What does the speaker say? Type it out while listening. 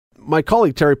my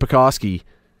colleague Terry Pekoski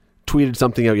tweeted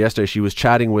something out yesterday. She was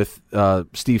chatting with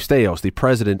Steve Staios, the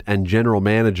president and general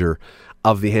manager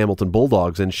of the Hamilton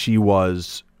Bulldogs, and she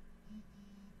was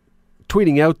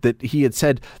tweeting out that he had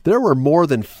said there were more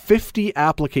than 50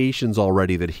 applications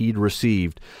already that he'd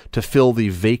received to fill the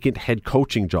vacant head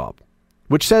coaching job,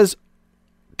 which says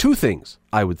two things,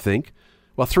 I would think.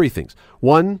 Well, three things.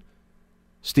 One,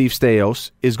 Steve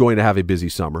Staios is going to have a busy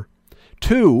summer.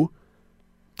 Two,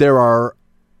 there are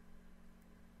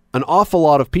an awful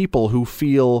lot of people who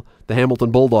feel the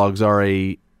Hamilton Bulldogs are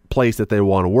a place that they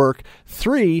want to work.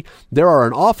 Three, there are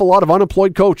an awful lot of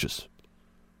unemployed coaches.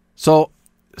 So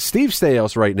Steve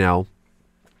Staios right now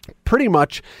pretty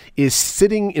much is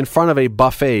sitting in front of a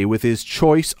buffet with his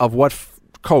choice of what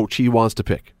coach he wants to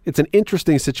pick. It's an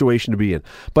interesting situation to be in.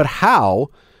 But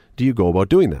how do you go about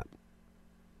doing that?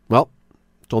 Well,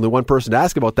 there's only one person to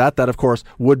ask about that. That, of course,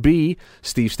 would be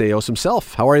Steve Staios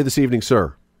himself. How are you this evening,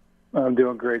 sir? I'm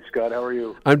doing great, Scott. How are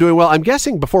you? I'm doing well. I'm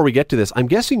guessing, before we get to this, I'm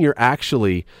guessing you're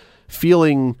actually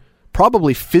feeling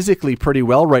probably physically pretty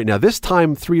well right now. This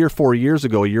time 3 or 4 years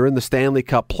ago, you're in the Stanley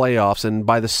Cup playoffs, and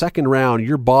by the second round,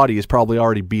 your body is probably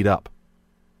already beat up.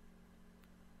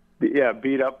 Yeah,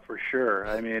 beat up for sure.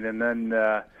 I mean, and then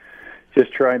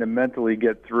just trying to mentally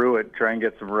get through it, try and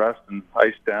get some rest and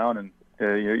ice down, and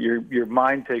your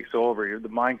mind takes over. The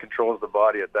mind controls the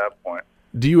body at that point.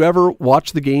 Do you ever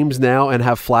watch the games now and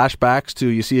have flashbacks to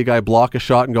you see a guy block a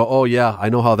shot and go, oh yeah, I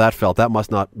know how that felt. That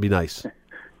must not be nice.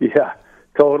 Yeah,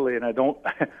 totally. And I don't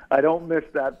miss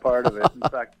that part of it. In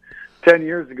fact, 10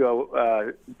 years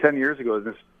ago,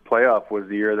 this playoff was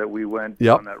the year that we went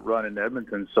on that run in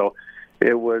Edmonton. So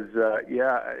it was,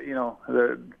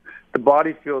 the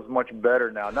body feels much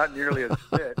better now. Not nearly as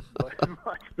fit, but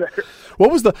much better.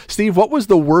 What was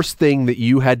the worst thing that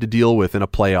you had to deal with in a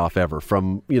playoff ever?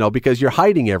 From, because you're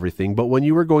hiding everything, but when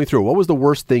you were going through it, what was the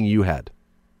worst thing you had?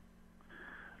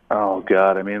 Oh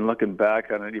God. I mean, looking back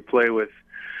on it, I played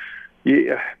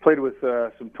with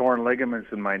some torn ligaments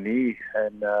in my knee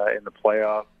and in the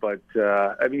playoff. But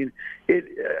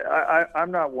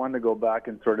I'm not one to go back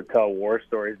and sort of tell war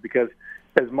stories, because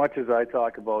as much as I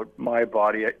talk about my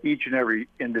body, each and every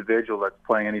individual that's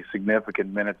playing any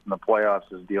significant minutes in the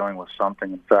playoffs is dealing with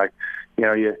something. In fact,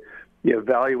 you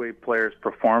evaluate players'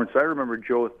 performance. I remember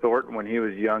Joe Thornton when he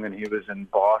was young and he was in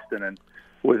Boston and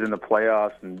was in the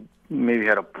playoffs and maybe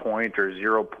had a point or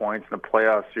 0 points in the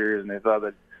playoff series, and they thought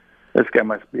that this guy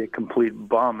must be a complete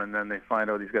bum, and then they find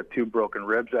out he's got 2 broken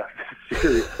ribs after the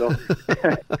series. So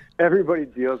everybody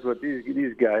deals with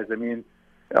these guys. I mean,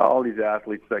 all these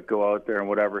athletes that go out there in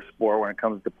whatever sport, when it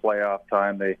comes to playoff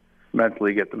time, they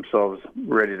mentally get themselves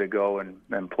ready to go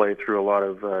and play through a lot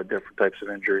of different types of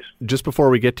injuries. Just before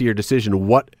we get to your decision,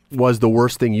 what was the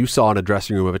worst thing you saw in a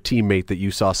dressing room of a teammate that you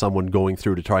saw someone going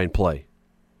through to try and play?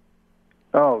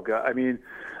 Oh, God. I mean,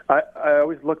 I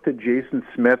always look to Jason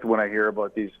Smith when I hear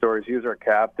about these stories. He was our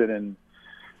captain in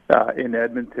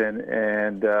Edmonton,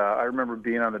 and I remember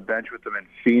being on the bench with him in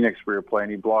Phoenix. We were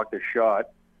playing. He blocked a shot,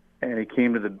 and he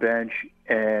came to the bench,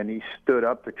 and he stood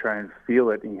up to try and feel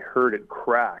it, and he heard it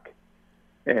crack.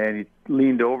 And he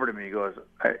leaned over to me. He goes,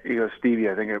 Stevie,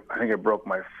 I think I broke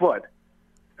my foot.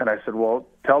 And I said, well,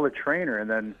 tell the trainer. And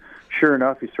then, sure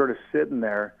enough, he's sort of sitting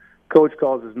there. Coach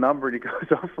calls his number, and he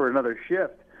goes off for another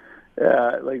shift.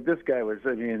 This guy was,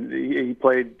 I mean, he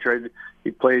only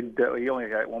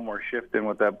got one more shift in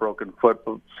with that broken foot,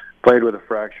 but played with a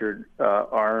fractured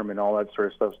arm and all that sort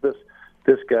of stuff. So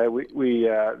this guy,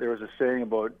 there was a saying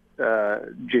about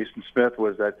Jason Smith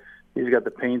was that he's got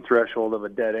the pain threshold of a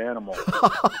dead animal.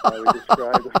 I would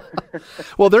describe it.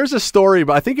 Well, there's a story,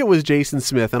 but I think it was Jason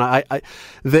Smith, and I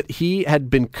that he had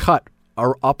been cut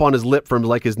up on his lip from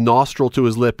like his nostril to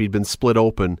his lip. He'd been split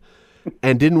open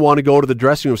and didn't want to go to the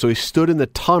dressing room, so he stood in the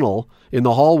tunnel in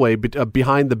the hallway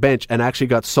behind the bench and actually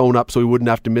got sewn up so he wouldn't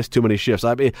have to miss too many shifts.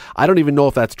 I mean, I don't even know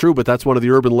if that's true, but that's one of the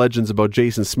urban legends about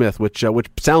Jason Smith, which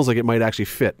sounds like it might actually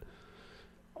fit.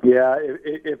 Yeah,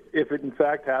 if it in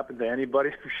fact happened to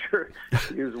anybody, for sure,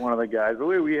 he was one of the guys. The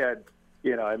way we had,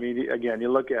 again,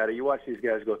 you look at it, you watch these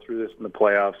guys go through this in the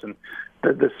playoffs, and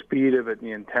the speed of it and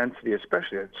the intensity,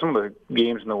 especially some of the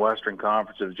games in the Western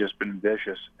Conference, have just been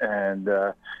vicious, and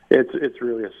it's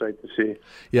really a sight to see.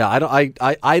 Yeah,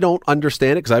 I don't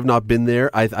understand it because I've not been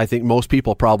there. I think most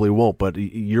people probably won't, but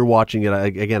you're watching it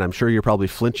again. I'm sure you're probably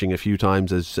flinching a few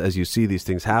times as you see these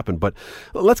things happen. But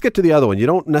let's get to the other one. You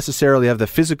don't necessarily have the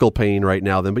physical pain right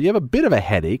now, then, but you have a bit of a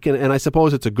headache, and I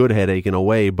suppose it's a good headache in a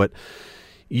way. But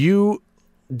you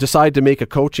decide to make a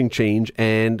coaching change,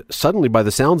 and suddenly, by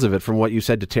the sounds of it, from what you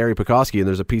said to Terry Pekoski, and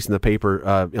there's a piece in the paper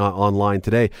online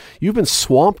today, you've been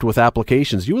swamped with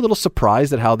applications. You a little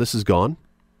surprised at how this has gone?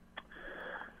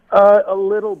 A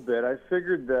little bit. I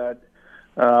figured that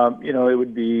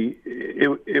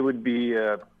it would be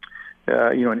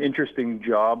an interesting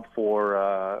job for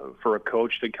a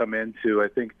coach to come into. I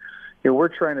think we're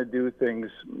trying to do things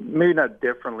maybe not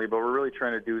differently, but we're really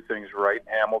trying to do things right in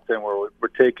Hamilton, where we're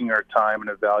taking our time and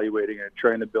evaluating it,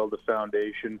 trying to build a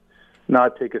foundation,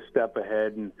 not take a step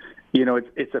ahead. And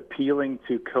it's appealing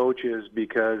to coaches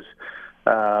because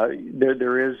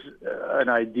there is an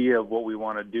idea of what we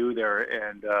want to do there,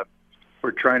 and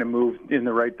we're trying to move in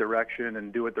the right direction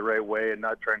and do it the right way, and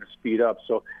not trying to speed up.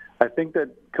 So I think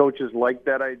that coaches like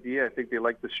that idea. I think they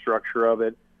like the structure of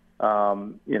it,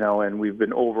 and we've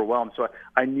been overwhelmed. So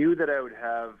I knew that I would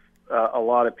have a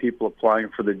lot of people applying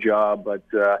for the job, but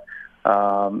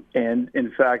and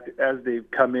in fact, as they've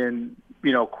come in,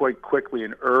 quite quickly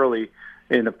and early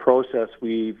in the process,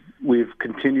 we've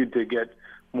continued to get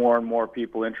more and more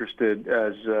people interested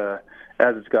as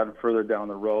it's gotten further down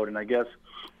the road. And I guess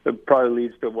it probably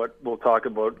leads to what we'll talk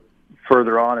about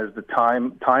further on, is the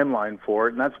timeline for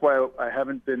it. And that's why I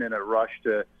haven't been in a rush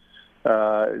to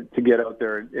get out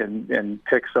there and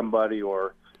pick somebody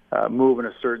or move in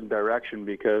a certain direction,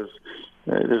 because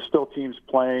there's still teams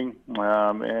playing,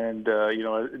 and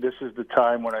this is the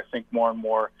time when I think more and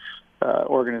more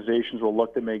organizations will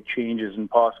look to make changes and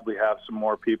possibly have some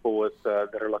more people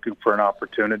that are looking for an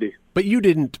opportunity. But you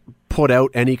didn't put out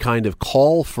any kind of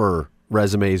call for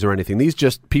resumes or anything. These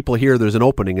just people hear there's an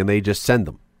opening and they just send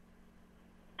them.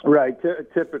 Right.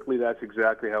 Typically, that's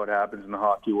exactly how it happens in the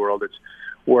hockey world. It's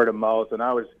word of mouth. And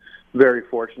I was very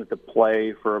fortunate to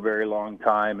play for a very long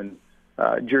time, and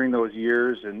during those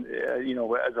years, and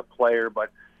as a player, but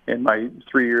in my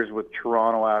 3 years with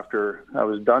Toronto after I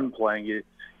was done playing, you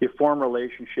form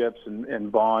relationships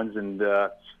and bonds, and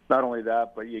not only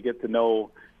that, but you get to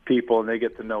know people and they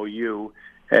get to know you.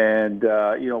 And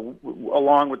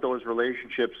along with those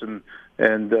relationships and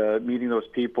meeting those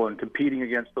people and competing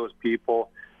against those people,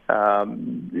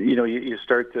 you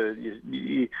start to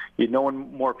you know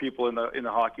more people in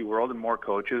the hockey world and more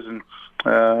coaches, and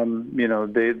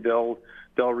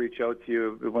they'll reach out to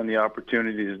you when the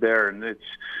opportunity is there. And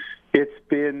it's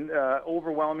been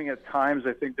overwhelming at times.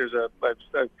 I think there's a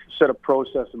set of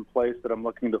process in place that I'm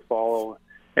looking to follow,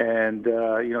 and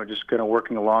just kind of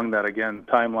working along that. Again,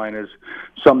 timeline is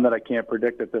something that I can't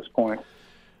predict at this point.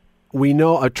 We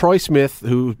know Troy Smith,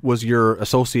 who was your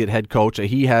associate head coach,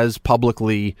 he has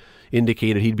publicly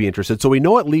indicated he'd be interested. So we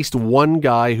know at least one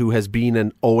guy who has been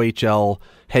an OHL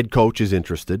head coach is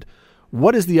interested.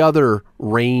 What is the other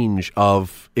range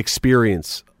of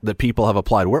experience that people have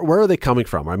applied? Where are they coming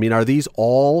from? I mean, are these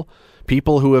all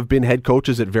people who have been head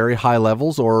coaches at very high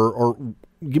levels, or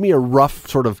give me a rough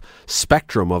sort of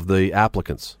spectrum of the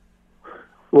applicants?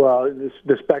 Well,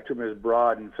 the spectrum is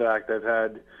broad. In fact, I've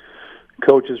had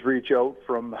coaches reach out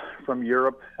from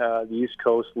Europe, the East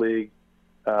Coast League,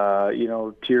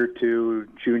 Tier 2,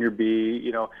 Junior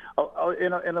B,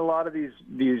 and a lot of these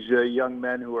young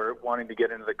men who are wanting to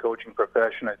get into the coaching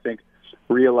profession, I think,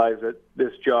 realize that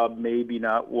this job may be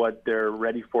not what they're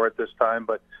ready for at this time,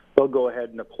 but they'll go ahead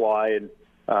and apply and,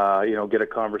 get a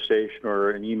conversation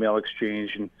or an email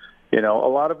exchange. And, a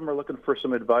lot of them are looking for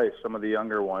some advice, some of the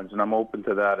younger ones, and I'm open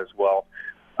to that as well.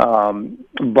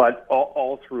 But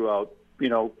all throughout,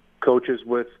 coaches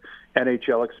with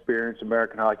NHL experience,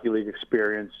 American Hockey League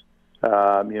experience,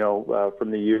 from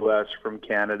the U.S., from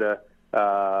Canada,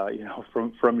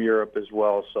 from Europe as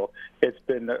well. So it's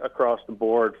been across the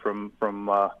board from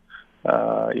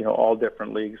all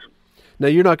different leagues. Now,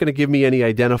 you're not going to give me any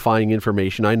identifying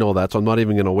information. I know that, so I'm not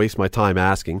even going to waste my time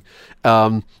asking.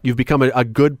 You've become a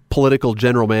good political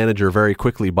general manager very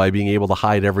quickly by being able to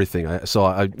hide everything.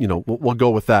 We'll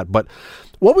go with that. But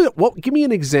give me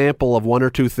an example of one or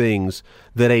two things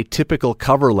that a typical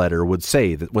cover letter would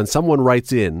say, that when someone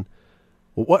writes in,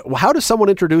 how does someone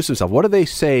introduce themselves? What do they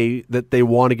say that they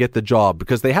want to get the job?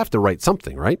 Because they have to write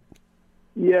something, right?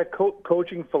 Yeah,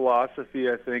 coaching philosophy,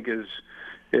 I think, is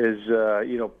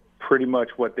pretty much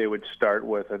what they would start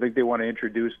with. I think they want to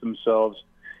introduce themselves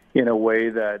in a way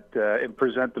that and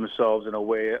present themselves in a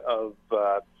way of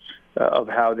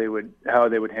how they would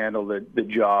handle the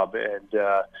job, and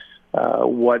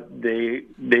what they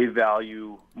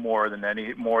value more than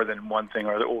one thing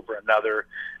or over another.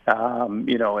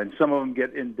 And some of them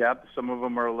get in depth. Some of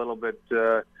them are a little bit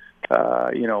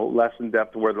less in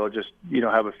depth, where they'll just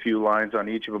have a few lines on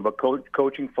each of them. But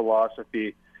coaching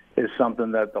philosophy is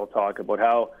something that they'll talk about,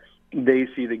 how they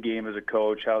see the game as a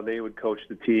coach, how they would coach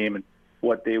the team, and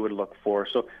what they would look for.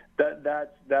 So that's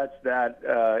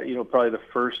probably the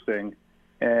first thing.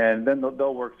 And then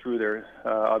they'll work through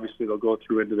obviously they'll go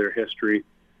through into their history,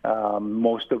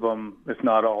 Most of them, if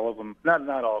not all of them, not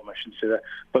all of them, I shouldn't say that,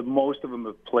 but most of them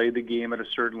have played the game at a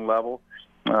certain level,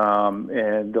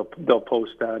 and they'll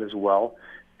post that as well.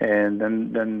 And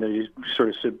then they sort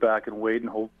of sit back and wait and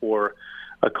hope for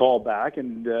a call back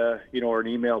and or an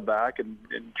email back and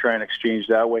try and exchange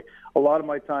that way. A lot of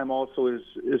my time also is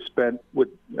spent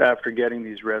after getting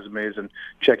these resumes and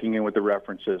checking in with the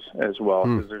references as well,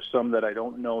 because there's some that I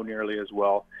don't know nearly as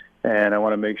well, and I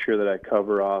want to make sure that I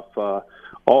cover off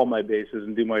all my bases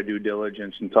and do my due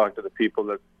diligence and talk to the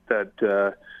people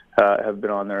that have been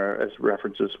on there as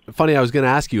references. Funny, I was going to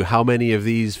ask you how many of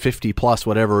these 50 plus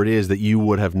whatever it is that you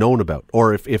would have known about,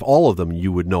 or if all of them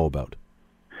you would know about.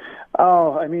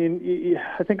 Oh, I mean,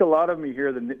 I think a lot of them you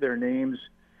hear their names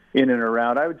in and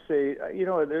around. I would say,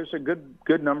 there's a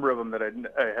good number of them that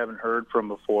I haven't heard from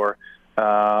before.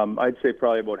 I'd say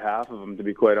probably about half of them, to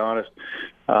be quite honest,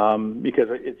 because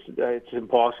it's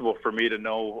impossible for me to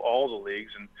know all the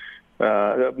leagues, and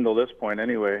up until this point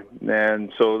anyway.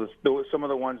 And so some of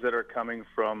the ones that are coming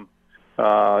from,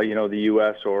 the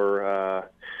U.S. or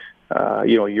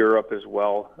Europe as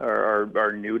well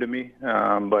are new to me.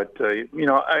 But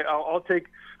I'll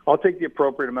take the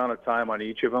appropriate amount of time on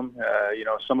each of them.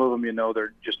 Some of them,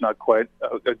 they're just not quite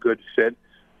a good fit.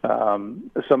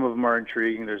 Some of them are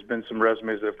intriguing. There's been some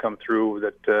resumes that have come through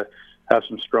that have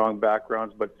some strong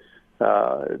backgrounds, but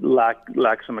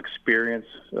lack some experience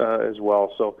as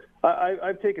well. So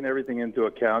I've taken everything into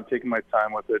account, taken my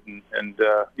time with it, and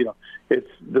it's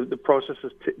the process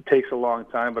takes a long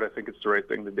time, but I think it's the right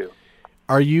thing to do.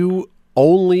 Are you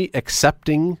only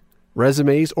accepting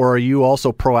resumes, or are you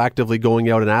also proactively going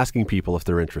out and asking people if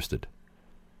they're interested?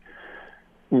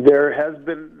 There have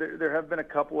been a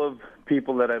couple of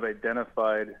people that I've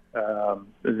identified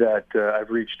that I've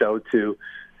reached out to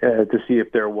see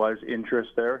if there was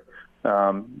interest there.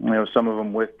 Some of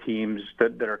them with teams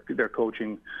that they're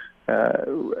coaching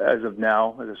as of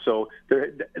now. So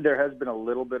there has been a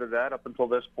little bit of that up until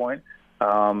this point.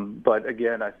 But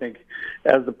again, I think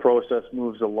as the process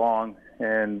moves along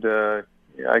and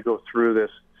I go through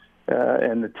this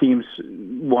and the teams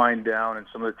wind down and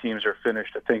some of the teams are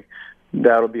finished, I think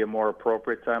that'll be a more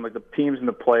appropriate time. Like the teams in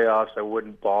the playoffs, I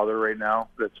wouldn't bother right now.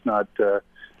 That's not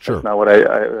That's not what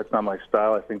that's not my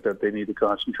style. I think that they need to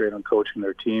concentrate on coaching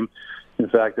their team. In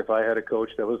fact, if I had a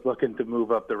coach that was looking to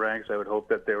move up the ranks, I would hope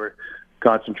that they were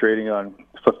concentrating on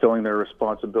fulfilling their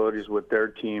responsibilities with their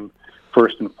team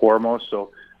first and foremost.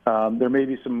 So there may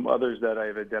be some others that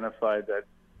I've identified that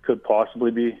could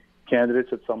possibly be candidates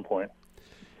at some point.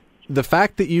 The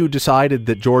fact that you decided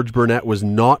that George Burnett was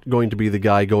not going to be the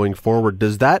guy going forward,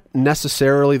 does that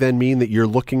necessarily then mean that you're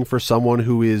looking for someone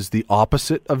who is the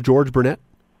opposite of George Burnett?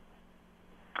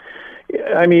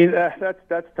 I mean,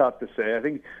 that's tough to say. I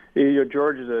think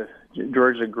George is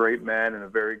a great man and a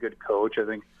very good coach. I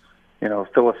think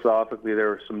philosophically there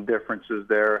are some differences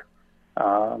there.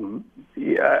 I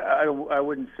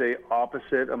wouldn't say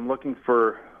opposite. I'm looking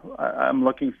for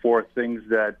things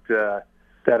that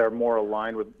are more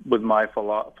aligned with my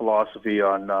philosophy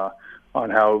on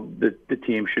how the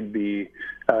team should be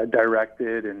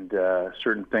directed and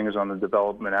certain things on the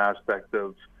development aspect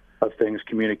of things,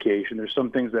 communication. There's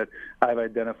some things that I've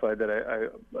identified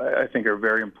that I think are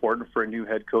very important for a new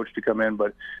head coach to come in,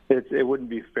 but it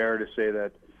wouldn't be fair to say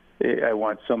that I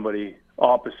want somebody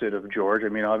opposite of George. I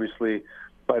mean, obviously,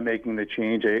 by making the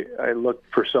change, I looked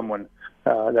for someone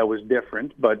that was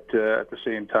different, but at the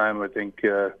same time, I think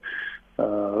I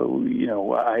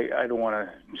don't want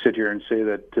to sit here and say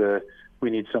that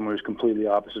we need someone who's completely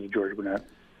opposite of George Burnett.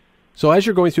 So as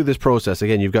you're going through this process,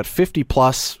 again, you've got 50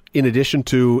 plus in addition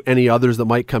to any others that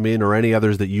might come in or any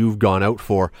others that you've gone out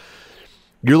for.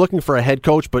 You're looking for a head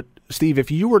coach, but Steve, if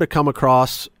you were to come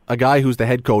across a guy who's the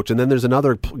head coach and then there's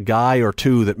another guy or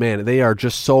two that, man, they are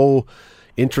just so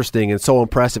interesting and so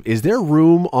impressive, is there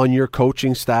room on your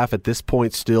coaching staff at this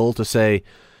point still to say,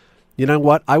 you know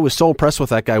what, I was so impressed with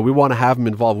that guy, we want to have him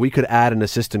involved, we could add an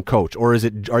assistant coach? Or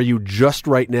are you just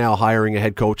right now hiring a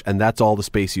head coach and that's all the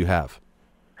space you have?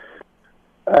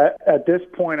 At this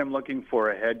point, I'm looking for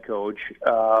a head coach.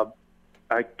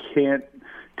 I can't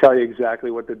tell you exactly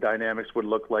what the dynamics would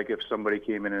look like if somebody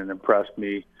came in and impressed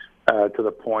me to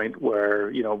the point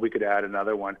where we could add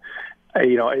another one. I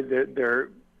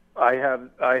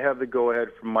have the go ahead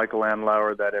from Michael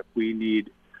Andlauer that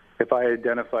if I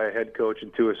identify a head coach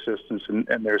and two assistants,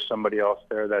 and there's somebody else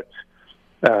there that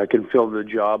can fill the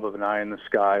job of an eye in the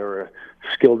sky or a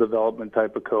skill development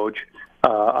type of coach,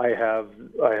 I have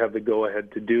the go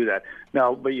ahead to do that.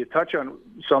 Now, but you touch on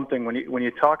something when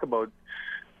you talk about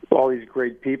all these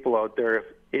great people out there.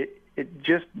 It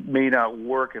just may not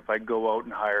work if I go out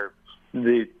and hire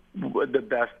the the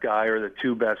best guy or the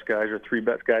two best guys or three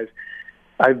best guys.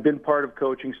 I've been part of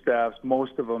coaching staffs,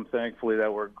 most of them, thankfully,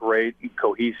 that were great and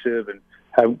cohesive and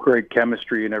have great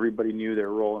chemistry, and everybody knew their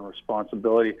role and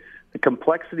responsibility. The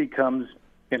complexity comes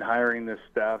in hiring this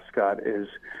staff, Scott, is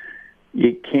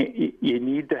you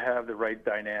need to have the right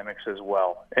dynamics as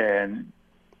well, and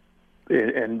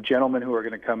gentlemen who are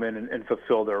going to come in and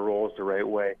fulfill their roles the right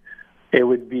way. It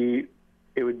would be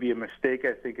a mistake,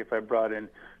 I think, if I brought in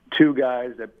two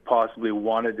guys that possibly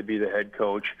wanted to be the head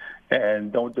coach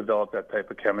and don't develop that type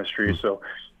of chemistry. So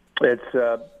that's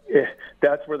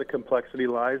where the complexity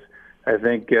lies. I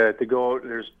think to go out,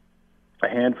 there's a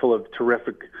handful of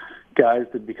terrific guys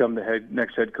to become the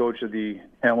next head coach of the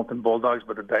Hamilton Bulldogs,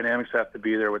 but the dynamics have to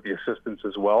be there with the assistants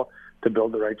as well to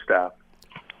build the right staff.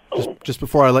 Just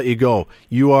before I let you go,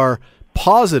 you are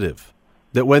positive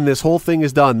that when this whole thing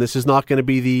is done, this is not going to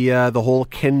be the whole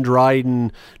Ken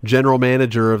Dryden general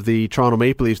manager of the Toronto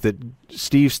Maple Leafs, that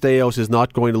Steve Staios is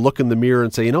not going to look in the mirror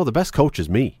and say, the best coach is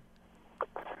me.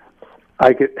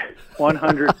 I could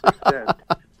 100%.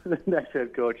 The next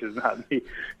head coach is not me.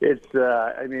 It's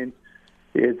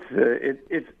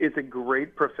it's a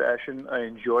great profession. I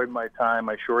enjoyed my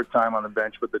short time on the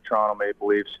bench with the Toronto Maple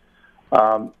Leafs.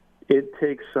 It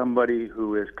takes somebody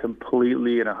who is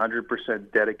completely and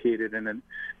 100% dedicated, and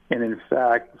in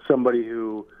fact, somebody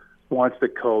who wants to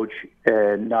coach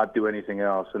and not do anything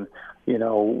else. And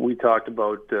we talked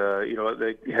about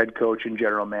the head coach and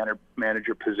general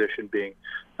manager position being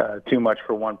too much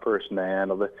for one person to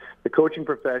handle. The coaching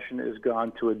profession has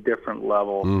gone to a different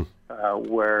level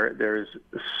where there's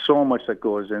so much that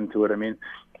goes into it. I mean,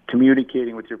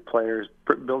 communicating with your players,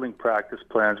 building practice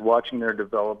plans, watching their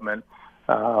development.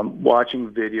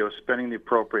 Watching videos, spending the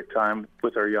appropriate time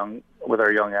with our young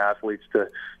athletes to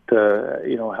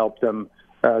help them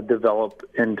develop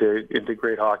into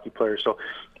great hockey players. So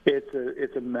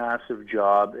it's a massive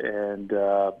job, and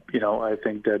I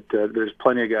think that there's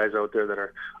plenty of guys out there that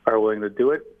are willing to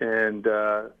do it, and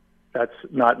that's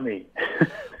not me.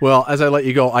 Well, as I let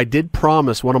you go, I did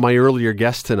promise one of my earlier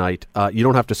guests tonight, you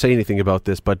don't have to say anything about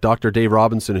this, but Dr. Dave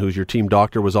Robinson, who's your team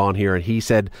doctor, was on here, and he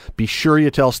said, be sure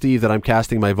you tell Steve that I'm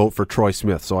casting my vote for Troy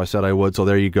Smith. So I said I would, so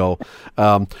there you go.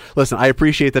 Listen, I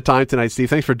appreciate the time tonight, Steve.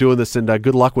 Thanks for doing this, and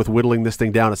good luck with whittling this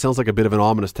thing down. It sounds like a bit of an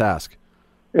ominous task.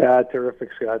 Yeah, terrific,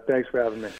 Scott. Thanks for having me.